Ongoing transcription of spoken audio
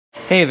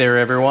Hey there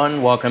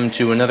everyone, welcome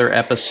to another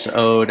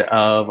episode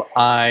of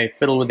I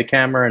Fiddle with the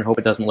Camera and Hope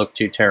It Doesn't Look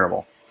Too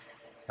Terrible.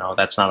 No,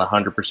 that's not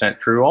 100%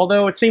 true,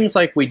 although it seems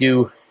like we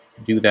do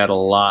that a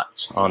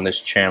lot on this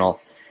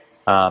channel.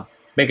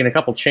 Making a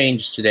couple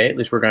changes today, at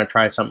least we're going to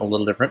try something a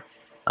little different.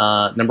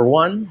 Number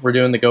one, we're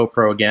doing the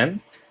GoPro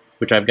again,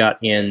 which I've got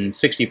in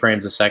 60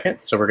 frames a second,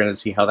 so we're going to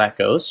see how that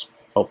goes.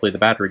 Hopefully the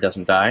battery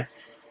doesn't die.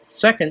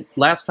 Second,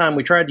 last time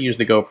we tried to use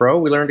the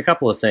GoPro, we learned a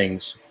couple of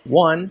things.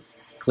 One,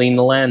 clean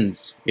the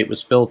lens. It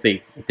was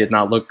filthy. It did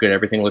not look good.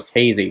 Everything looked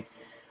hazy.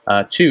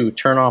 Two,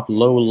 turn off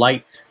low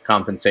light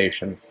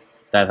compensation.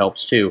 That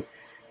helps too.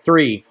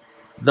 Three,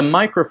 the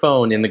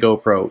microphone in the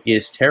GoPro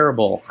is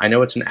terrible. I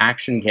know it's an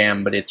action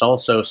cam, but it's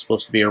also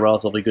supposed to be a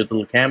relatively good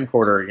little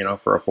camcorder, you know,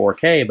 for a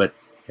 4K, but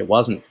it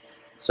wasn't.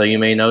 So you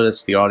may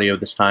notice the audio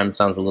this time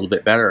sounds a little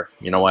bit better.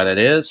 You know why that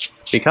is?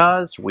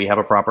 Because we have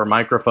a proper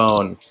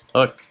microphone.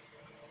 Look,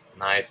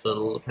 nice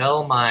little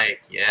lapel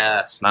mic.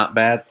 Yes, not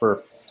bad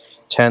for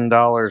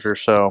 $10 or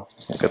so.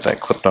 I'll get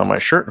that clipped on my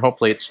shirt and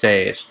hopefully it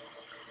stays.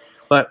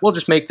 But we'll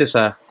just make this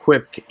a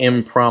quick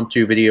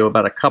impromptu video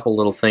about a couple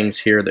little things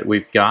here that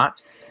we've got.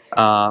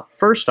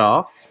 First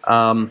off,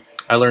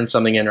 I learned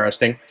something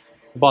interesting.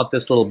 I bought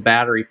this little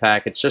battery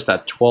pack. It's just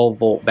a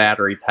 12-volt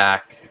battery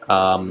pack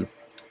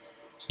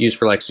used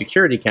for like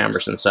security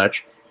cameras and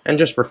such. And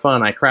just for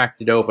fun, I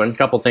cracked it open. A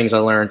couple things I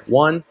learned.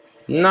 One,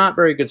 not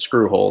very good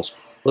screw holes.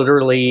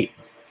 Literally,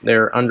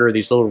 they're under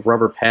these little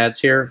rubber pads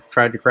here.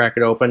 Tried to crack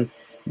it open.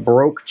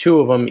 Broke two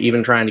of them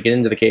even trying to get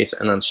into the case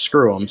and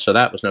unscrew them, so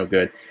that was no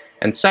good.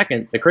 And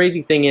second, the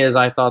crazy thing is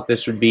I thought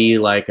this would be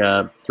like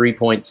a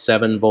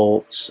 3.7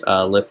 volts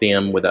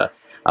lithium with a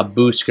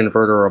boost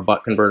converter or a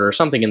buck converter or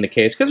something in the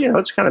case, because, you know,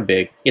 it's kind of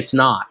big. It's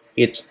not.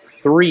 It's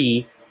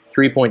three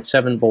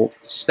 3.7 volt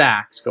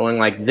stacks going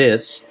like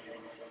this,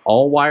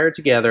 all wired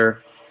together,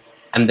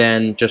 and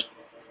then just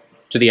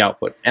to the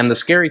output. And the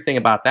scary thing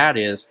about that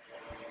is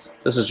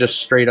this is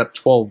just straight up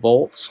 12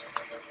 volts.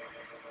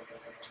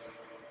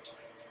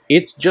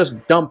 It's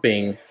just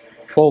dumping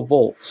 12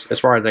 volts, as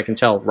far as I can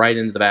tell, right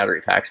into the battery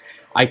packs.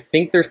 I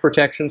think there's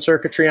protection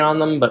circuitry on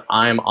them, but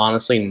I'm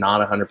honestly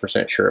not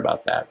 100% sure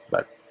about that.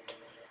 But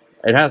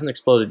it hasn't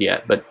exploded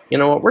yet. But you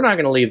know what? We're not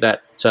going to leave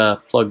that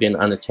plugged in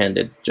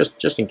unattended,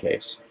 just in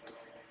case.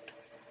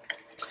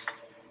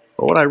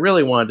 But what I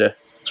really wanted to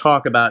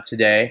talk about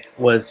today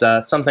was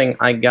something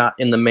I got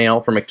in the mail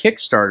from a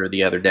Kickstarter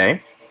the other day.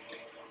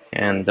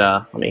 And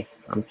let me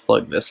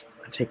unplug this.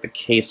 Take the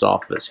case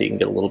off of it so you can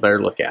get a little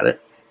better look at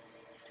it.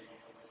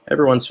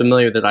 Everyone's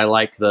familiar that I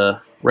like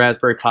the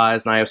Raspberry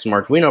Pis, and I have some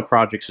Arduino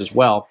projects as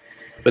well.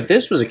 But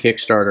this was a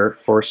Kickstarter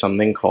for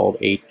something called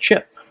a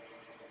chip.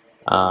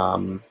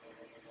 Total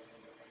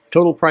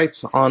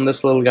price on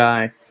this little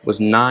guy was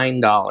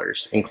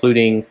 $9,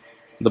 including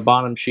the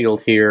bottom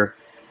shield here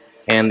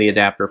and the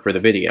adapter for the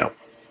video.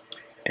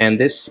 And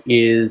this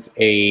is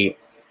a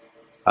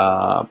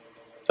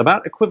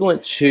about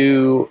equivalent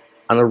to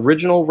an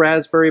original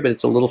Raspberry, but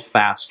it's a little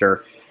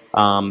faster.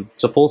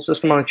 It's a full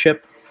system on a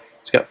chip.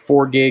 It's got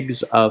 4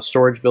 gigs of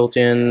storage built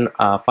in,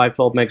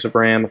 512 megs of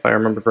RAM, if I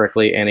remember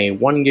correctly, and a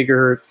 1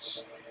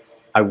 gigahertz.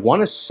 I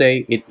want to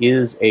say it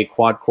is a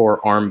quad-core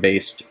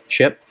ARM-based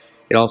chip.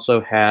 It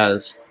also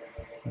has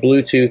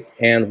Bluetooth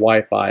and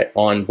Wi-Fi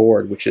on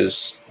board, which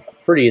is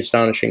pretty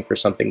astonishing for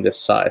something this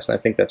size, and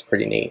I think that's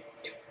pretty neat.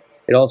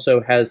 It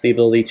also has the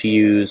ability to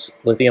use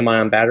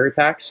lithium-ion battery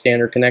packs,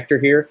 standard connector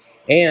here,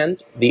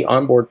 and the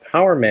onboard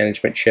power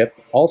management chip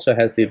also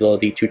has the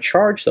ability to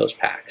charge those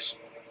packs.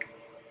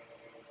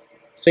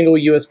 Single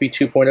USB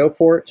 2.0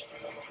 port.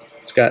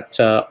 It's got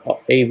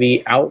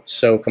AV out,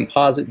 so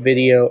composite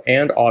video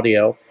and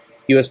audio.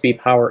 USB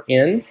power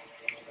in.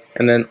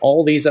 And then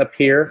all these up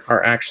here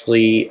are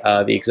actually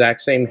the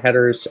exact same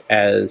headers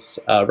as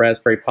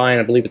Raspberry Pi,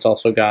 and I believe it's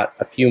also got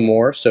a few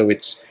more, so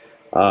it's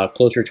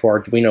closer to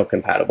Arduino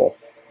compatible.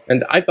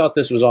 And I thought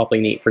this was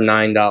awfully neat for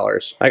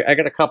 $9. I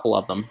got a couple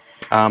of them.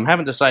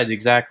 Haven't decided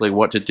exactly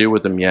what to do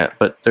with them yet,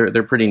 but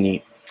they're pretty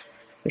neat.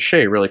 I'll show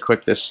you really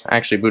quick this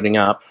actually booting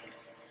up.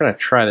 I'm going to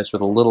try this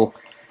with a little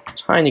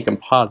tiny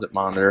composite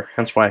monitor.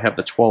 That's why I have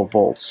the 12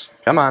 volts.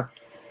 Come on.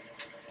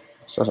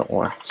 This doesn't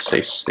want to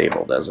stay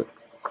stable, does it?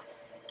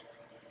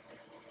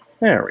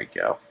 There we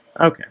go.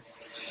 Okay.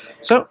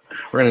 So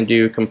we're going to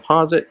do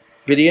composite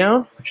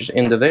video, which is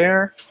into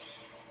there.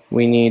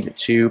 We need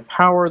to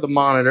power the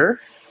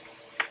monitor.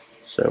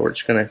 So we're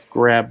just going to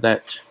grab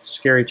that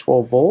scary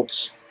 12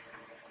 volts,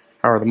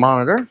 power the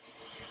monitor.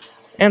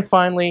 And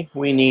finally,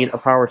 we need a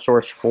power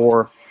source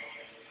for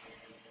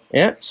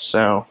it.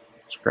 So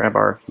let's grab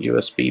our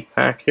USB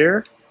pack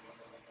here.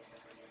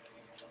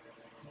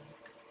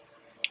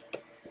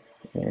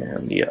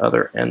 And the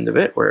other end of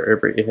it,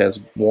 wherever it has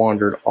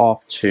wandered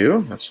off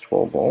to, that's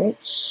 12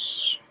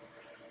 volts.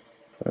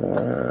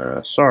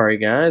 Sorry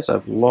guys,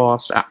 I've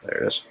lost,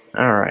 there it is.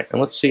 Alright,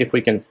 and let's see if we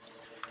can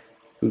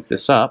boot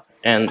this up.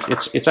 And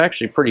it's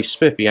actually pretty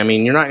spiffy. I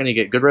mean, you're not going to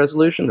get good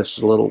resolution. This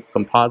is a little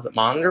composite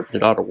monitor, but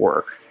it ought to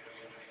work.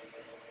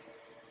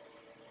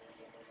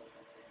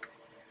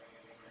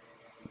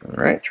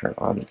 Alright, turn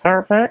on the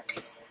power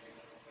pack.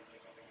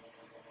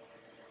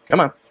 Come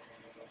on.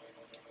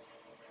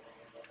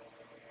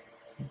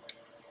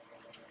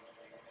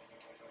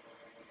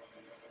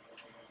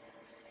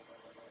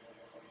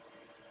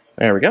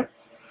 There we go.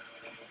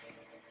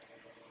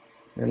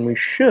 And we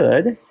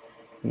should,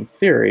 in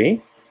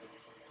theory,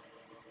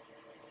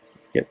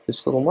 get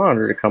this little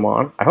monitor to come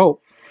on. I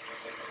hope.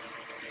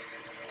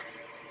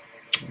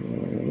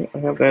 I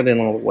have that in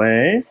all the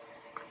way.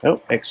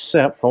 Oh,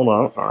 except, hold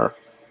on, our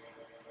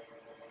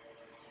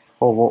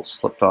 12 volts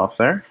slipped off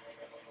there.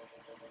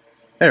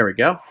 There we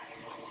go.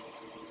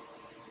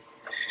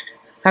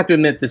 I have to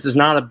admit, this is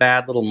not a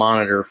bad little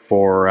monitor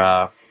for,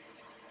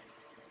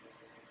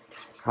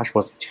 gosh,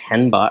 was it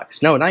 10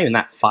 bucks? No, not even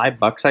that,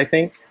 $5, I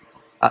think.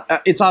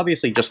 It's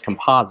obviously just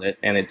composite,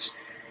 and it's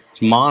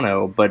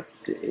mono, but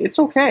it's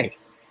okay,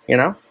 you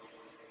know?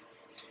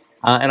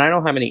 And I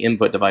don't have any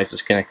input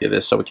devices connected to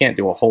this, so we can't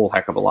do a whole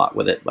heck of a lot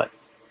with it, but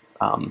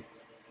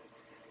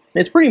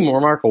it's pretty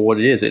remarkable what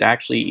it is. It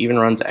actually even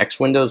runs X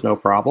Windows, no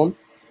problem.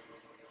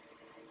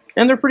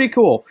 And they're pretty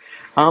cool.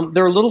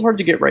 They're a little hard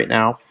to get right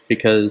now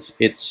because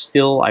it's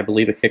still, I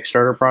believe, a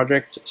Kickstarter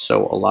project,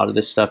 so a lot of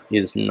this stuff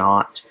is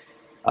not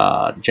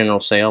general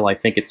sale. I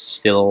think it's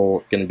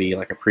still going to be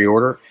like a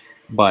pre-order,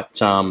 but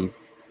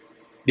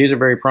these are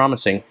very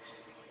promising.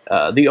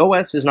 The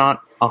OS is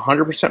not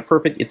 100%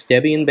 perfect. It's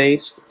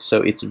Debian-based,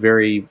 so it's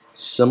very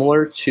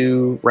similar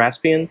to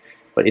Raspbian,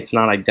 but it's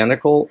not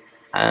identical,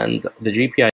 and the GPI